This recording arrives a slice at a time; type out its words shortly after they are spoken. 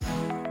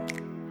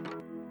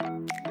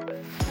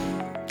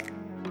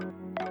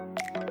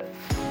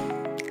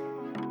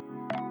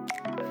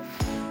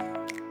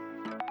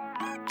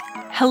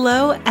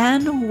Hello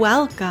and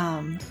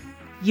welcome.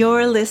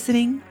 You're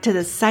listening to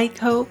the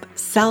Psych-Hope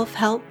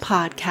Self-Help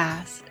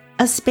Podcast,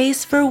 a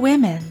space for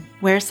women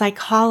where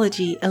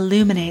psychology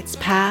illuminates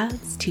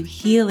paths to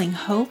healing,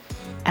 hope,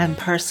 and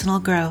personal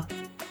growth.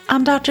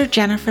 I'm Dr.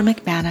 Jennifer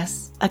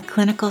McManus, a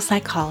clinical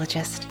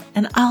psychologist,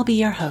 and I'll be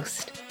your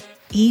host.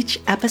 Each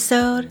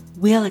episode,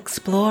 we'll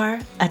explore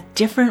a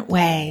different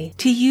way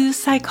to use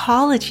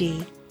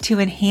psychology to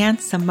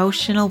enhance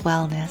emotional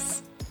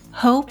wellness.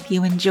 Hope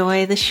you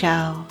enjoy the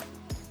show.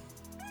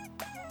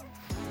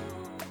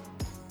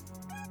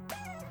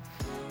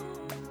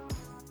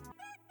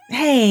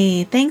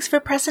 Hey, thanks for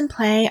pressing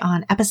play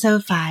on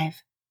episode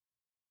 5.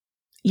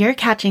 You're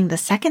catching the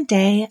second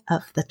day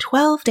of the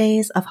 12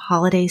 Days of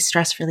Holiday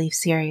Stress Relief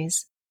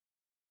series.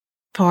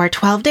 For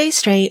 12 days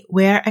straight,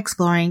 we're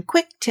exploring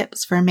quick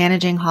tips for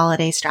managing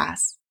holiday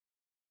stress.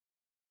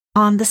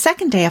 On the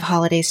second day of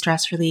holiday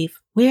stress relief,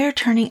 we're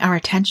turning our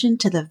attention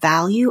to the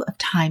value of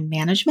time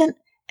management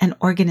and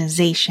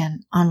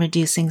organization on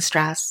reducing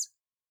stress.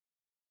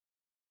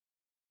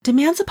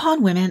 Demands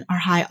upon women are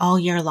high all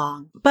year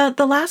long, but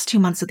the last 2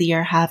 months of the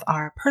year have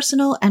our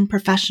personal and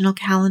professional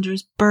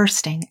calendars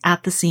bursting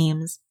at the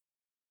seams.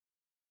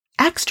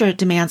 Extra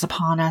demands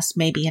upon us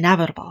may be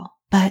inevitable,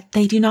 but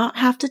they do not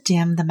have to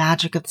dim the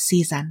magic of the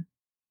season.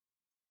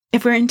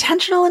 If we're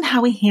intentional in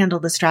how we handle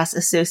the stress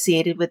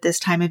associated with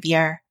this time of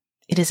year,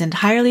 it is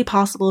entirely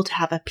possible to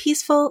have a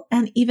peaceful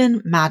and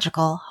even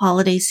magical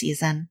holiday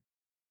season.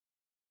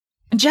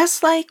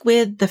 Just like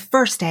with the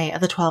first day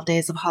of the 12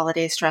 Days of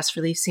Holiday Stress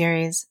Relief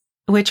series,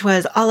 which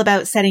was all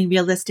about setting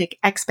realistic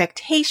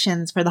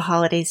expectations for the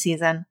holiday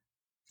season,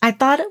 I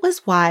thought it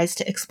was wise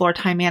to explore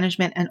time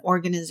management and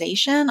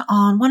organization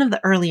on one of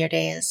the earlier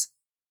days.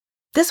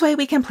 This way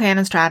we can plan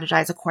and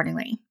strategize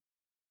accordingly.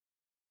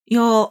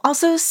 You'll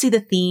also see the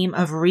theme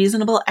of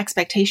reasonable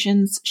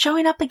expectations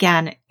showing up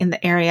again in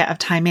the area of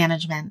time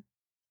management.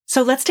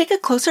 So let's take a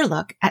closer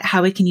look at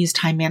how we can use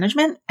time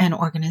management and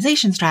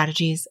organization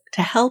strategies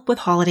to help with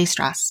holiday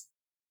stress.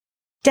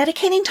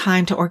 Dedicating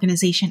time to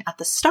organization at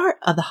the start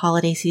of the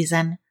holiday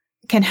season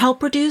can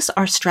help reduce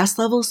our stress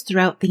levels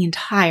throughout the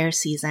entire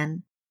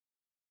season.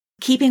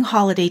 Keeping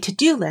holiday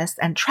to-do lists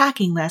and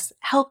tracking lists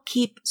help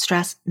keep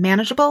stress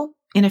manageable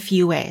in a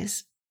few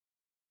ways.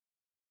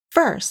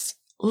 First,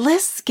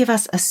 lists give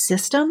us a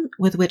system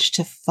with which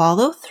to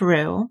follow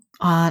through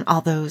on all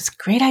those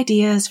great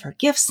ideas for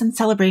gifts and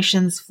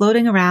celebrations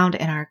floating around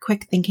in our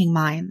quick thinking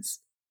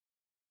minds.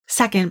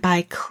 Second,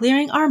 by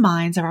clearing our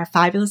minds of our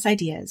fabulous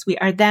ideas, we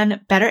are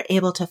then better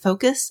able to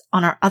focus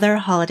on our other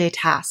holiday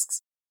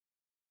tasks.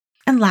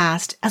 And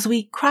last, as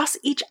we cross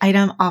each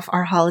item off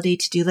our holiday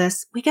to-do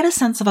list, we get a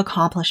sense of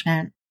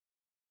accomplishment.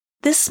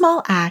 This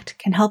small act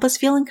can help us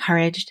feel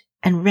encouraged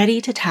and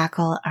ready to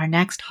tackle our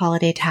next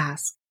holiday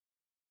task.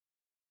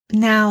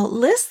 Now,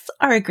 lists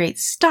are a great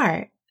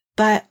start,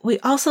 but we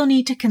also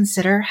need to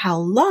consider how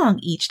long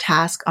each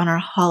task on our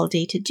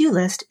holiday to-do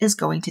list is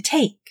going to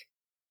take.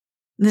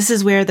 This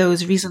is where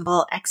those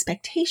reasonable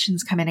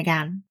expectations come in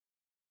again.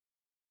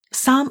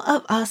 Some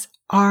of us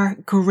are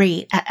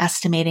great at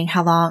estimating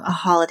how long a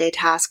holiday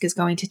task is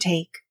going to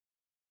take,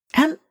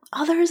 and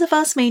others of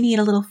us may need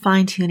a little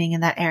fine-tuning in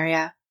that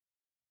area.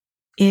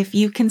 If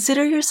you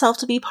consider yourself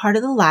to be part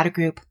of the latter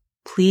group,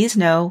 please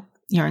know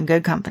you're in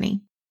good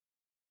company.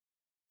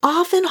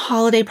 Often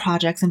holiday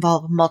projects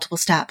involve multiple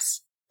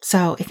steps,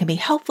 so it can be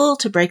helpful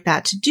to break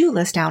that to-do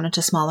list down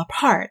into smaller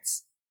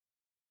parts.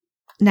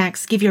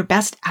 Next, give your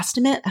best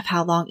estimate of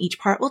how long each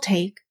part will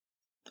take,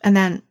 and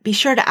then be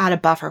sure to add a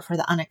buffer for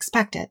the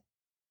unexpected.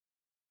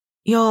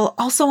 You'll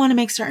also want to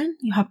make certain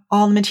you have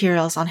all the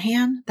materials on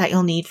hand that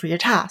you'll need for your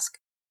task.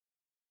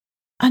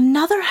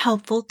 Another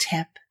helpful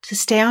tip to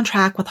stay on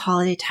track with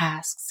holiday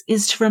tasks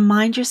is to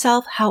remind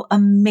yourself how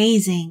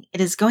amazing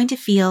it is going to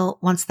feel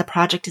once the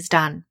project is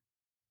done.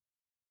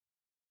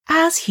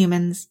 As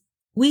humans,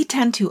 we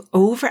tend to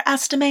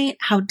overestimate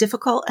how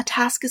difficult a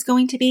task is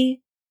going to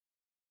be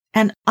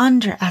and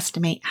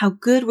underestimate how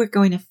good we're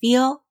going to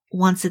feel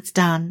once it's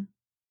done.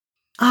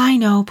 I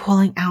know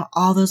pulling out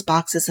all those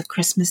boxes of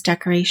Christmas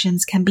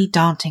decorations can be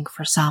daunting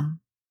for some,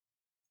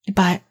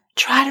 but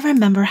try to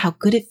remember how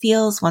good it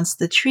feels once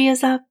the tree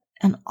is up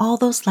and all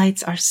those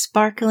lights are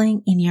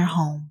sparkling in your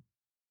home.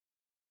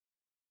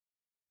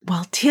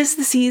 While 'tis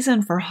the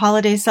season for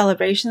holiday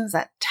celebrations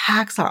that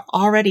tax our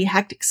already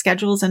hectic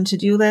schedules and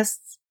to-do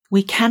lists,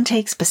 we can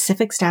take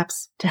specific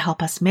steps to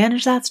help us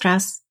manage that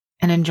stress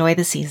and enjoy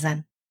the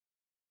season.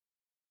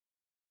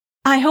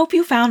 I hope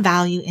you found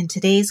value in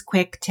today's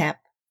quick tip.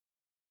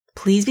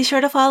 Please be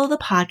sure to follow the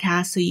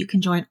podcast so you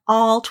can join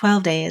all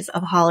 12 days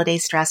of holiday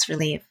stress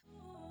relief.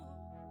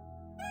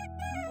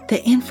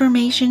 The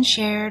information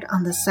shared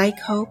on the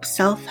Psych-Hope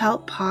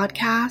Self-Help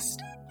Podcast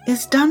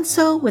is done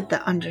so with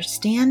the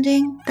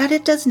understanding that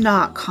it does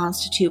not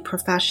constitute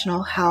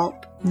professional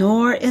help,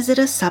 nor is it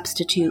a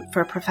substitute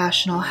for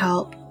professional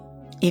help.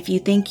 If you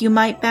think you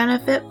might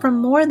benefit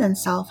from more than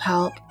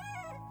self-help,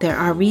 there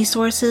are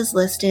resources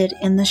listed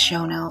in the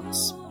show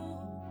notes.